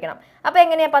നമുക്ക് കണ്ടുപിടിക്കണം. അപ്പോൾ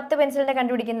എങ്ങനെയാണ് 10 പെൻസിലിനെ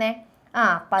കണ്ടുപിടിക്കുന്നത്?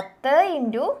 10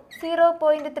 ×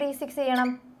 0.36 ചെയ്യണം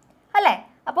അല്ലേ?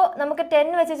 അപ്പോൾ നമുക്ക്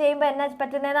 10 വെച്ച് ചെയ്യുമ്പോൾ എന്നാ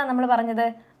പറ്റുന്നതാണ് നമ്മൾ പറഞ്ഞത്?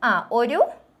 ഒരു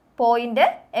പോയിന്റ്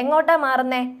എങ്ങോട്ടാണ്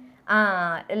മാറുന്നേ?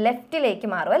 ലെഫ്റ്റിലേക്ക്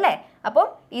മാറും അല്ലേ? അപ്പോൾ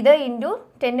ഇത് ഇൻറ്റു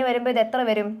 10 വരുമ്പോൾ ഇത് എത്ര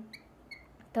വരും?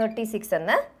 36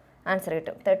 എന്ന് ആൻസർ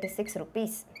കിട്ടും. 36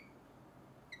 റുപ്പീസ്.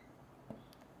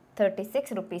 36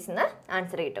 റുപ്പീസ്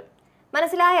ആൻസർ കിട്ടും.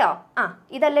 മനസ്സിലായോ?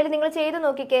 ഇതല്ലെങ്കിൽ നിങ്ങൾ ചെയ്ത്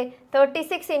നോക്കിക്കേ.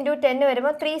 36 × 10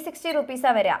 വരുമ്പോൾ 360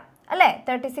 റുപ്പീസാണ് വരിക അല്ലേ?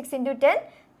 36 × 10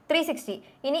 360.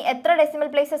 ഇനി എത്ര ഡെസിമൽ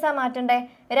പ്ലേസസാണ് മാറ്റണ്ടേ?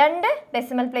 2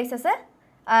 ഡെസിമൽ പ്ലേസസ്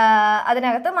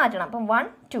അതിനകത്ത് മാറ്റണം. അപ്പം 1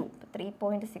 2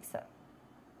 3.6.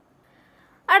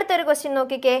 അടുത്തൊരു ക്വസ്റ്റ്യൻ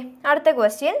നോക്കിക്കേ. അടുത്ത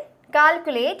ക്വസ്റ്റ്യൻ,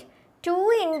 കാൽക്കുലേറ്റ്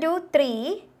 2.3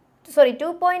 ×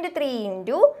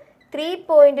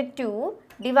 3.2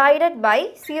 ഡിവൈഡഡ് ബൈ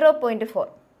 0.4.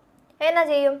 എന്നാ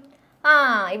ചെയ്യും?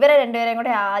 ഇവരെ രണ്ടുപേരെയും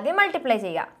കൂടെ ആദ്യം മൾട്ടിപ്ലൈ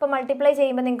ചെയ്യുക. അപ്പോൾ മൾട്ടിപ്ലൈ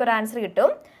ചെയ്യുമ്പോൾ നിങ്ങൾക്ക് ഒരു ആൻസർ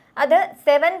കിട്ടും. അത്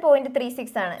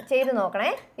 7.36 ആണ്. ചെയ്ത്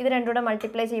നോക്കണേ. ഇത് രണ്ടും കൂടെ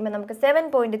മൾട്ടിപ്ലൈ ചെയ്യുമ്പോൾ നമുക്ക്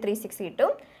 7.36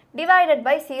 കിട്ടും. Divided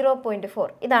by 0.4.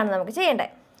 ഇതാണ് നമുക്ക്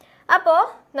ചെയ്യേണ്ടത്. അപ്പോൾ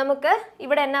നമുക്ക്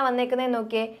ഇവിടെ എന്നാ വന്നേക്കുന്നതെന്ന്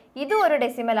നോക്കിയേ. ഇതും ഒരു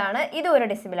ഡെസിമലാണ്, ഇതും ഒരു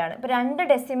ഡെസിമലാണ്. ഇപ്പോൾ 2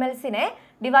 ഡെസിമൽസിനെ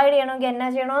ഡിവൈഡ് ചെയ്യണമെങ്കിൽ എന്നാ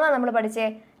ചെയ്യണമെന്നാണ് നമ്മൾ പഠിച്ചേ?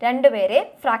 2 പേരെ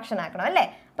ഫ്രാക്ഷൻ ആക്കണം അല്ലേ?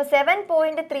 അപ്പോൾ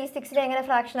 7.36 എങ്ങനെ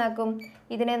ഫ്രാക്ഷൻ ആക്കും?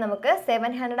 ഇതിനെ നമുക്ക്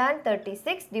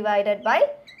 736 ഡിവൈഡഡ് ബൈ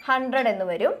 100 എന്ന്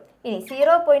വരും. ഇനി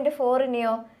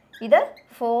 0.4നെയോ ഇത്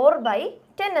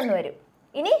 4/10 എന്ന് വരും.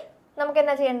 ഇനി നമുക്ക്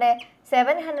എന്നാ ചെയ്യണ്ടേ?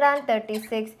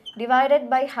 736 ഡിവൈഡഡ്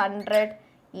ബൈ 100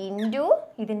 ഇൻറ്റു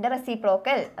ഇതിൻ്റെ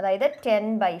റെസിപ്രോക്കൽ, അതായത്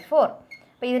 10/4.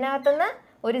 അപ്പോൾ ഇതിനകത്തുനിന്ന്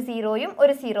ഒരു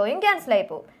സീറോയും ക്യാൻസലായി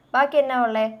പോകും. ബാക്കി എന്നാ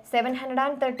ഉള്ളത്?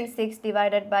 736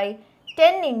 ഡിവൈഡഡ് ബൈ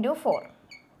 10 × 4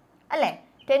 അല്ലേ?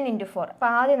 10 × 4. അപ്പോൾ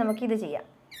ആദ്യം നമുക്ക് ഇത് ചെയ്യാം.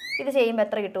 ഇത് ചെയ്യുമ്പോൾ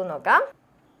എത്ര കിട്ടുമെന്ന് നോക്കാം.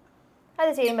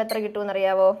 അത് ചെയ്യുമ്പോൾ എത്ര കിട്ടുമെന്ന്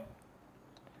അറിയാവോ?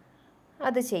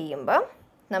 അത് ചെയ്യുമ്പോൾ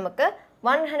നമുക്ക്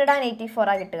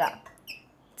 184 കിട്ടുക.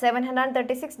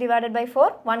 736 ഡിവൈഡഡ് ബൈ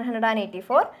 4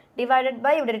 184 ഡിവൈഡഡ്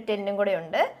ബൈ ഇവിടെ ഒരു 10 കൂടെ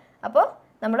ഉണ്ട്. അപ്പോൾ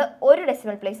നമ്മൾ ഒരു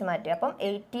ഡെസിമൽ പ്ലേസ് മാറ്റുക. അപ്പം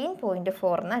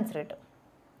 18.4 എന്ന് ആൻസർ കിട്ടും.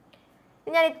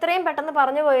 ഞാൻ ഇത്രയും പെട്ടെന്ന്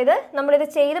പറഞ്ഞു പോയത് നമ്മളിത്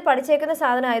ചെയ്ത് പഠിച്ചേക്കുന്ന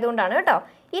സാധനം ആയതുകൊണ്ടാണ് കേട്ടോ.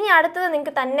 ഇനി അടുത്തത്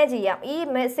നിങ്ങൾക്ക് തന്നെ ചെയ്യാം. ഈ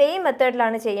സെയിം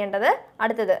മെത്തേഡിലാണ് ചെയ്യേണ്ടത്.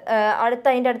 അടുത്തത്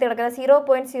അതിൻ്റെ അടുത്ത് കിടക്കുന്ന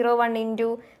 0.01 ×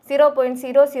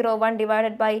 0.001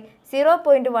 ഡിവൈഡഡ് ബൈ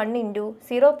 0.1 ×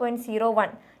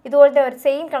 0.01. ഇതുപോലത്തെ ഒരു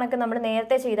സെയിം കണക്ക് നമ്മൾ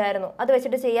നേരത്തെ ചെയ്തായിരുന്നു. അത്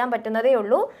വെച്ചിട്ട് ചെയ്യാൻ പറ്റുന്നതേ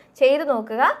ഉള്ളൂ. ചെയ്ത്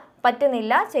നോക്കുക.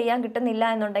 പറ്റുന്നില്ല, ചെയ്യാൻ കിട്ടുന്നില്ല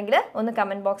എന്നുണ്ടെങ്കിൽ ഒന്ന്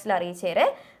കമൻറ്റ് ബോക്സിൽ അറിയിച്ചേരെ.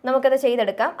 നമുക്കത്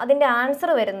ചെയ്തെടുക്കാം. അതിൻ്റെ ആൻസർ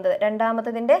വരുന്നത്,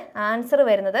 രണ്ടാമത്തതിൻ്റെ ആൻസർ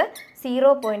വരുന്നത്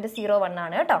 0.01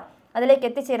 ആണ് കേട്ടോ. അതിലേക്ക്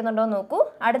എത്തിച്ചേരുന്നുണ്ടോ എന്ന് നോക്കൂ.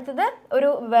 അടുത്തത് ഒരു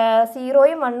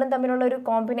 0യും 1ഉം തമ്മിലുള്ള ഒരു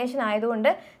കോമ്പിനേഷൻ ആയതുകൊണ്ട്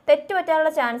തെറ്റ്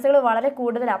പറ്റാനുള്ള ചാൻസുകൾ വളരെ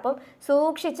കൂടുതലാണ്. അപ്പം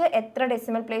സൂക്ഷിച്ച് എത്ര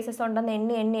ഡെസിമൽ പ്ലേസസ്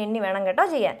ഉണ്ടെന്ന് എണ്ണി വേണം കേട്ടോ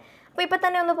ചെയ്യാൻ. അപ്പോൾ ഇപ്പോൾ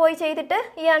തന്നെ ഒന്ന് പോയി ചെയ്തിട്ട്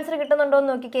ഈ ആൻസർ കിട്ടുന്നുണ്ടോ എന്ന്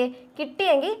നോക്കിക്കേ.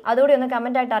 കിട്ടിയെങ്കിൽ അതുകൂടി ഒന്ന്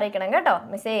കമൻറ്റായിട്ട് അറിയിക്കണം കേട്ടോ.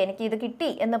 മിസ്സേ എനിക്ക് ഇത് കിട്ടി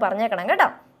എന്ന് പറഞ്ഞേക്കണം കേട്ടോ.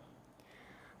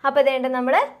 അപ്പോൾ ഇതേണ്ട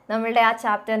നമ്മളുടെ ആ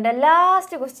ചാപ്റ്ററിൻ്റെ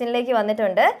ലാസ്റ്റ് ക്വസ്റ്റ്യനിലേക്ക്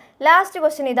വന്നിട്ടുണ്ട്. ലാസ്റ്റ്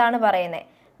ക്വസ്റ്റ്യൻ ഇതാണ് പറയുന്നത്.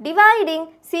 Dividing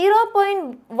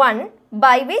 0.1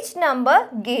 by which number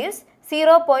gives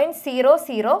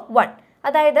 0.001.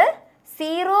 അതായത്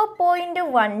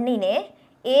 0.1നെ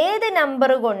ഏത്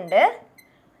നമ്പർ കൊണ്ട്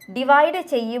ഡിവൈഡ്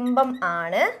ചെയ്യുമ്പം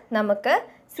ആണ് നമുക്ക്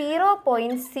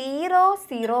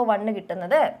 0.001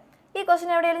 കിട്ടുന്നത്. ഈ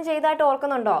ക്വസ്റ്റ്യൻ എവിടെയെങ്കിലും ചെയ്തതായിട്ട്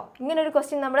ഓർക്കുന്നുണ്ടോ? ഇങ്ങനൊരു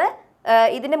ക്വസ്റ്റ്യൻ നമ്മൾ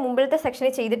ഇതിൻ്റെ മുമ്പിലത്തെ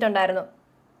സെക്ഷനിൽ ചെയ്തിട്ടുണ്ടായിരുന്നു.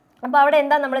 അപ്പോൾ അവിടെ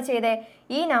എന്താ നമ്മൾ ചെയ്തേ?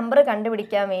 ഈ നമ്പർ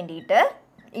കണ്ടുപിടിക്കാൻ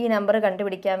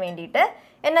വേണ്ടിയിട്ട്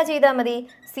എന്നാ ചെയ്താൽ മതി?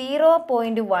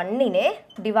 0.1നെ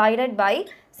ഡിവൈഡഡ് ബൈ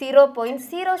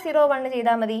 0.001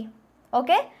 ചെയ്താൽ മതി.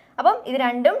 ഓക്കെ, അപ്പം ഇത്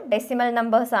രണ്ടും ഡെസിമൽ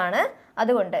നമ്പേഴ്സ് ആണ്.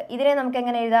 അതുകൊണ്ട് ഇതിനെ നമുക്ക്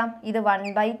എങ്ങനെ എഴുതാം? ഇത്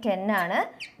 1/10 ആണ്,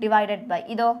 ഡിവൈഡഡ് ബൈ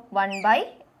ഇതോ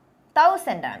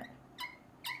 1/1000 ആണ്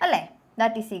അല്ലേ?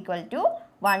 ദാറ്റ് ഈസ് ഈക്വൽ ടു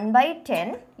 1/10,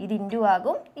 ഇത് ഇൻറ്റു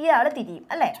ആകും, ഇയാൾ തിരിയും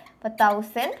അല്ലേ? അപ്പോൾ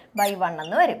 1000/1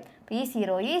 എന്ന് വരും. അപ്പോൾ ഈ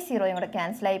സീറോയും കൂടെ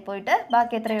ക്യാൻസലായി പോയിട്ട്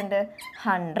ബാക്കി എത്രയുണ്ട്?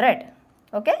 100.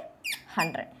 ഓക്കെ,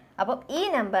 100. അപ്പം ഈ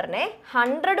നമ്പറിനെ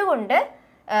 100 കൊണ്ട്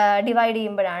ഡിവൈഡ്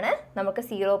ചെയ്യുമ്പോഴാണ് നമുക്ക്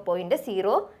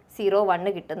 0.001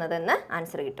 കിട്ടുന്നതെന്ന്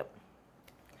ആൻസർ കിട്ടും.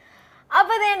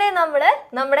 അപ്പോൾ ഇതേണ്ടേ നമ്മൾ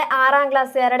നമ്മുടെ 6ാം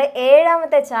ക്ലാസ്സുകാരുടെ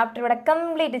 7ാമത്തെ ചാപ്റ്റർ ഇവിടെ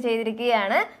കംപ്ലീറ്റ്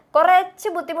ചെയ്തിരിക്കുകയാണ്. കുറച്ച്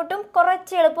ബുദ്ധിമുട്ടും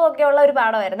കുറച്ച് എളുപ്പമൊക്കെ ഉള്ള ഒരു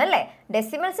പാഠമായിരുന്നു അല്ലേ?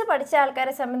 ഡെസിമൽസ് പഠിച്ച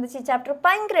ആൾക്കാരെ സംബന്ധിച്ച് ഈ ചാപ്റ്റർ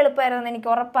ഭയങ്കര എളുപ്പമായിരുന്നു എനിക്ക്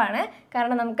ഉറപ്പാണ്.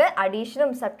 കാരണം നമുക്ക്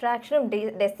അഡീഷനും സബ്ട്രാക്ഷനും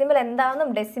ഡെസിമൽ എന്താണെന്നും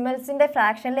ഡെസിമൽസിൻ്റെ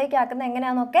ഫ്രാക്ഷനിലേക്ക് ആക്കുന്നത്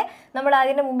എങ്ങനെയാണെന്നൊക്കെ നമ്മൾ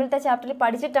അതിൻ്റെ മുമ്പിലത്തെ ചാപ്റ്ററിൽ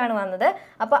പഠിച്ചിട്ടാണ് വന്നത്.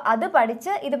 അപ്പോൾ അത്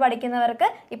പഠിച്ച് ഇത് പഠിക്കുന്നവർക്ക്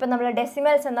ഇപ്പം നമ്മൾ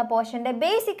ഡെസിമൽസ് എന്ന പോർഷൻ്റെ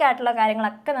ബേസിക് ആയിട്ടുള്ള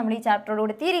കാര്യങ്ങളൊക്കെ നമ്മൾ ഈ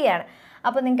ചാപ്റ്ററോടുകൂടി തീരുകയാണ്.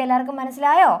 അപ്പോൾ നിങ്ങൾക്ക് എല്ലാവർക്കും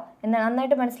മനസ്സിലായോ?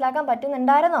 നന്നായിട്ട് മനസ്സിലാക്കാൻ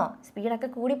പറ്റുന്നുണ്ടായിരുന്നോ? സ്പീഡൊക്കെ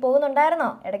കൂടി പോകുന്നുണ്ടായിരുന്നോ?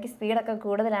 ഇടയ്ക്ക് സ്പീഡൊക്കെ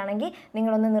കൂടുതലാണെങ്കിൽ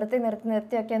നിങ്ങളൊന്ന്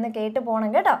നിർത്തിയൊക്കെ ഒന്ന് കേട്ട് പോകണം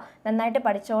കേട്ടോ. നന്നായിട്ട്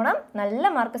പഠിച്ചോണം, നല്ല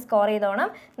മാർക്ക് സ്കോർ ചെയ്തോണം.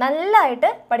 നല്ലതായിട്ട്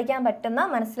പഠിക്കാൻ പറ്റുന്ന,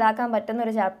 മനസ്സിലാക്കാൻ പറ്റുന്ന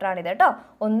ഒരു ചാപ്റ്ററാണിത് കേട്ടോ.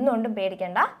 ഒന്നുകൊണ്ടും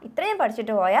പേടിക്കേണ്ട. ഇത്രയും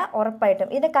പഠിച്ചിട്ട് പോയാൽ ഉറപ്പായിട്ടും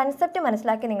ഇതിൻ്റെ കൺസെപ്റ്റ്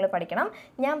മനസ്സിലാക്കി നിങ്ങൾ പഠിക്കണം.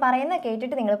 ഞാൻ പറയുന്ന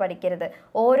കേട്ടിട്ട് നിങ്ങൾ പഠിക്കരുത്.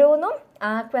 ഓരോന്നും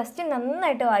ആ ക്വസ്റ്റ്യൻ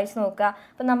നന്നായിട്ട് വായിച്ച് നോക്കുക.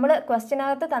 അപ്പോൾ നമ്മൾ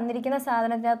ക്വസ്റ്റ്യനകത്ത് തന്നിരിക്കുന്ന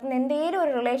സാധനത്തിനകത്ത് നിന്ന് എന്തെങ്കിലും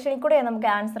ഒരു റിലേഷനിൽ കൂടെ നമുക്ക്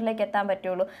ആൻസറിലേക്ക് എത്താൻ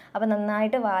പറ്റുള്ളൂ. അപ്പോൾ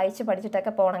നന്നായിട്ട് വായിച്ച്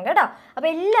പഠിച്ചിട്ടൊക്കെ പോകണം കേട്ടോ. അപ്പോൾ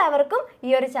എല്ലാവർക്കും ഈ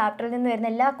ഒരു ചാപ്റ്ററിൽ നിന്ന് വരുന്ന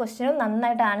എല്ലാ ക്വസ്റ്റ്യനും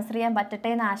നന്നായിട്ട് ആൻസർ ചെയ്യാൻ പറ്റട്ടെ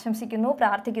എന്ന് ആശംസിക്കുന്നു,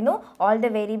 പ്രാർത്ഥിക്കുന്നു. All the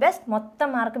very best. മൊത്തം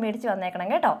മാർക്ക് മേടിച്ച് വന്നേക്കണം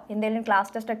കേട്ടോ. എന്തെങ്കിലും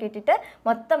ക്ലാസ് ടെസ്റ്റ് ഒക്കെ ഇട്ടിട്ട്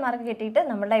മൊത്തം മാർക്ക് കിട്ടിയിട്ട്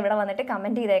നമ്മളുടെ ഇവിടെ വന്നിട്ട്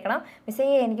കമൻറ്റ് ചെയ്തേക്കണം, മിസ്സേ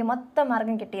എനിക്ക് മൊത്തം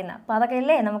മാർക്കും കിട്ടിയെന്ന്. അപ്പോൾ അതൊക്കെ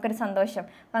അല്ലേ നമുക്കൊരു സന്തോഷം.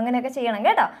 അപ്പോൾ അങ്ങനെയൊക്കെ ചെയ്യണം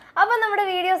കേട്ടോ. അപ്പോൾ നമ്മുടെ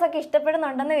വീഡിയോസൊക്കെ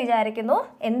ഇഷ്ടപ്പെടുന്നുണ്ടെന്ന് വിചാരിക്കുന്നു.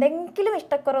 എന്തെങ്കിലും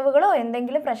ഇഷ്ടക്കുറവുകളോ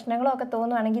എന്തെങ്കിലും പ്രശ്നങ്ങളോ ഒക്കെ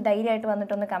തോന്നുവാണെങ്കിൽ ധൈര്യമായിട്ട്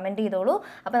വന്നിട്ടൊന്ന് കമൻറ്റ് ചെയ്തോളൂ.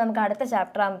 അപ്പോൾ നമുക്ക് അടുത്ത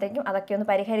ചാപ്റ്റർ ആകുമ്പോഴത്തേക്കും അതൊക്കെ ഒന്ന്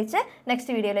പരിഹരിച്ച്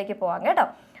നെക്സ്റ്റ് വീഡിയോയിലേക്ക് പോകാം കേട്ടോ.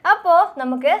 അപ്പോൾ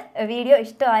നമുക്ക് വീഡിയോ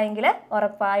ഇഷ്ടമായെങ്കിൽ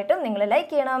ഉറപ്പായിട്ടും നിങ്ങൾ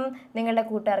ലൈക്ക് ചെയ്യണം, നിങ്ങളുടെ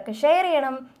കൂട്ടുകാർക്ക് ഷെയർ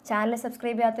ചെയ്യണം. ചാനൽ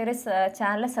സബ്സ്ക്രൈബ് ചെയ്യാത്തവർ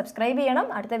ചാനൽ സബ്സ്ക്രൈബ് ചെയ്യണം.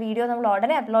 അടുത്ത വീഡിയോ നമ്മൾ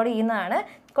ഉടനെ അപ്ലോഡ് ചെയ്യുന്നതാണ്.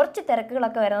 കുറച്ച്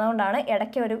തിരക്കുകളൊക്കെ വരുന്നതുകൊണ്ടാണ്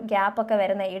ഇടയ്ക്ക് ഒരു ഗ്യാപ്പൊക്കെ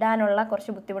വരുന്നത്, ഇടാനുള്ള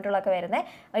കുറച്ച് ബുദ്ധിമുട്ടുകളൊക്കെ വരുന്നത്.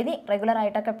 ഇനി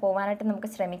റെഗുലറായിട്ടൊക്കെ പോകാനായിട്ട് നമുക്ക്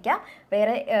ശ്രമിക്കാം.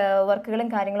 വേറെ വർക്കുകളും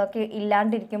കാര്യങ്ങളൊക്കെ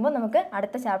ഇല്ലാണ്ടിരിക്കുമ്പോൾ നമുക്ക്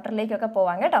അടുത്ത ചാപ്റ്ററിലേക്കൊക്കെ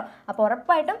പോകാം കേട്ടോ. അപ്പോൾ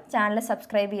ഉറപ്പായിട്ടും ചാനൽ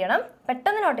സബ്സ്ക്രൈബ് ചെയ്യണം.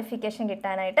 പെട്ടെന്ന് നോട്ടിഫിക്കേഷൻ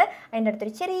കിട്ടാനായിട്ട് അതിൻ്റെ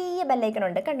അടുത്തൊരു ചെറിയ ബെല്ലൈക്കൺ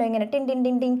ഉണ്ട് കണ്ടോ, ഇങ്ങനെ ടിൻ ടിൻ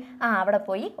ടിൻ ടിൻ, അവിടെ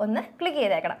പോയി ഒന്ന് ക്ലിക്ക്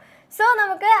ചെയ്തേക്കണം. സോ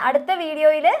നമുക്ക് അടുത്ത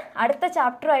വീഡിയോയിൽ അടുത്ത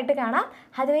ചാപ്റ്ററുമായിട്ട് കാണാം.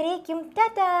 അതുവരേക്കും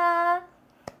ടാറ്റാ.